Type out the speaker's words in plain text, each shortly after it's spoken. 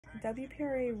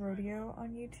WPRA rodeo on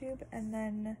YouTube and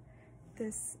then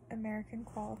this American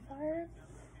qualifier.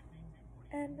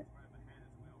 And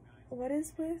what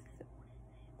is with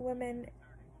women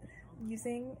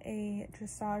using a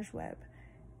dressage whip,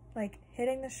 like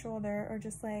hitting the shoulder or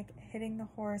just like hitting the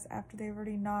horse after they've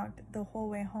already knocked the whole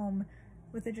way home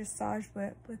with a dressage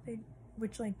whip,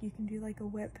 which like you can do like a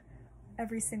whip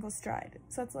every single stride.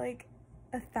 So it's like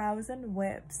 1,000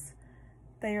 whips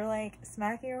that you're like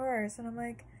smacking your horse, and I'm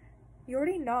like, you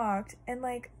already knocked. And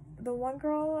like the one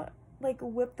girl like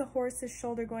whipped the horse's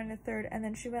shoulder going to third, and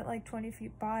then she went like 20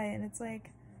 feet by, and it's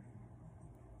like,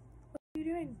 what are you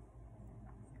doing?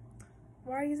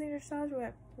 Why are you using your dressage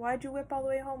whip? Why'd you whip all the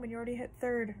way home when you already hit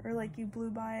third, or like you blew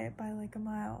by it by like a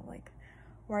mile? Like,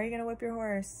 why are you gonna whip your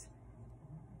horse?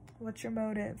 What's your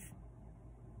motive?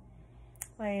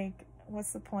 Like,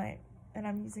 what's the point? And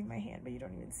I'm using my hand, but you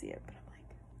don't even see it. But I'm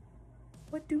like,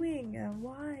 what doing?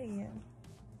 Why?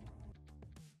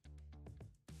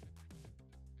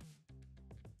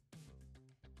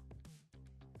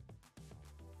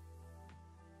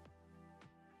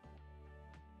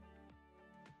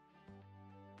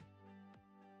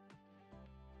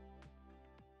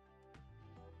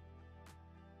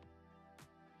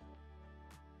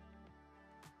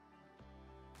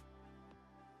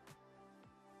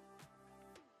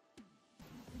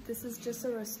 This is just a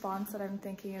response that I'm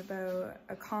thinking about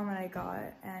a comment I got,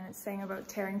 and it's saying about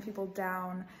tearing people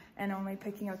down and only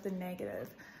picking out the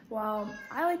negative. Well,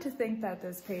 I like to think that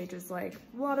this page is like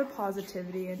a lot of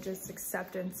positivity and just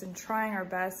acceptance and trying our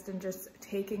best and just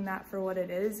taking that for what it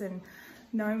is and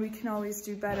knowing we can always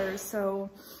do better. So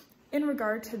in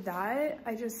regard to that,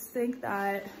 I just think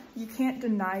that you can't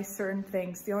deny certain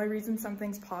things. The only reason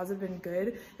something's positive and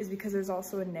good is because there's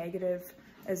also a negative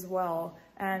as well.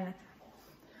 And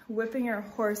whipping your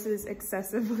horses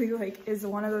excessively like is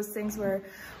one of those things where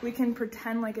we can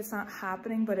pretend like it's not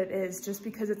happening, but it is. Just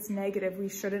because it's negative, we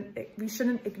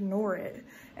shouldn't ignore it.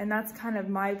 And that's kind of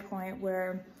my point,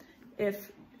 where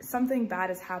if something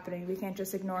bad is happening, we can't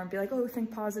just ignore and be like, oh,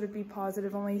 think positive, be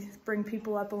positive, only bring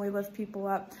people up, only lift people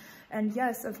up. And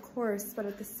yes, of course, but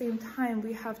at the same time,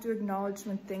 we have to acknowledge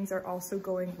when things are also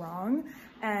going wrong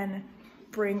and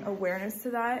bring awareness to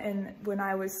that. And when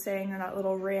I was saying in that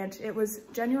little rant, it was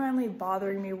genuinely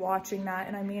bothering me watching that.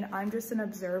 And I mean, I'm just an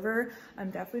observer.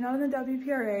 I'm definitely not in the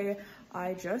WPRA.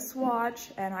 I just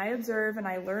watch and I observe and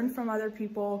I learn from other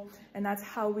people, and that's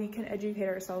how we can educate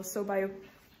ourselves. So by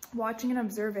watching and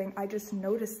observing, I just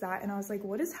noticed that, and I was like,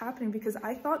 what is happening? Because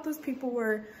I thought those people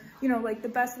were, you know, like the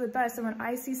best of the best. And when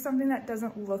I see something that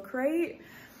doesn't look right,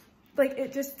 like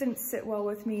it just didn't sit well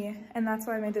with me, and that's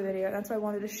why I made the video. That's why I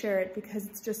wanted to share it, because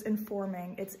it's just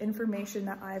informing. It's information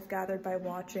that I've gathered by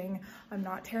watching. I'm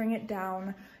not tearing it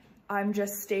down. I'm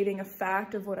just stating a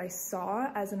fact of what I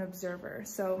saw as an observer.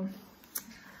 So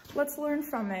let's learn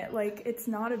from it. Like, it's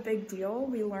not a big deal.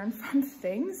 We learn from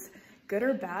things, good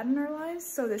or bad, in our lives.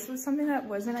 So this was something that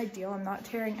wasn't ideal. I'm not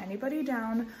tearing anybody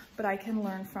down, but I can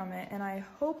learn from it. And I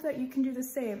hope that you can do the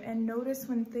same and notice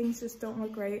when things just don't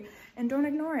look right, and don't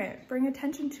ignore it. Bring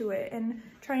attention to it and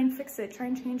try and fix it, try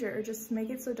and change it, or just make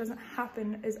it so it doesn't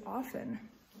happen as often.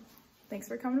 Thanks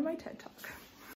for coming to my TED Talk.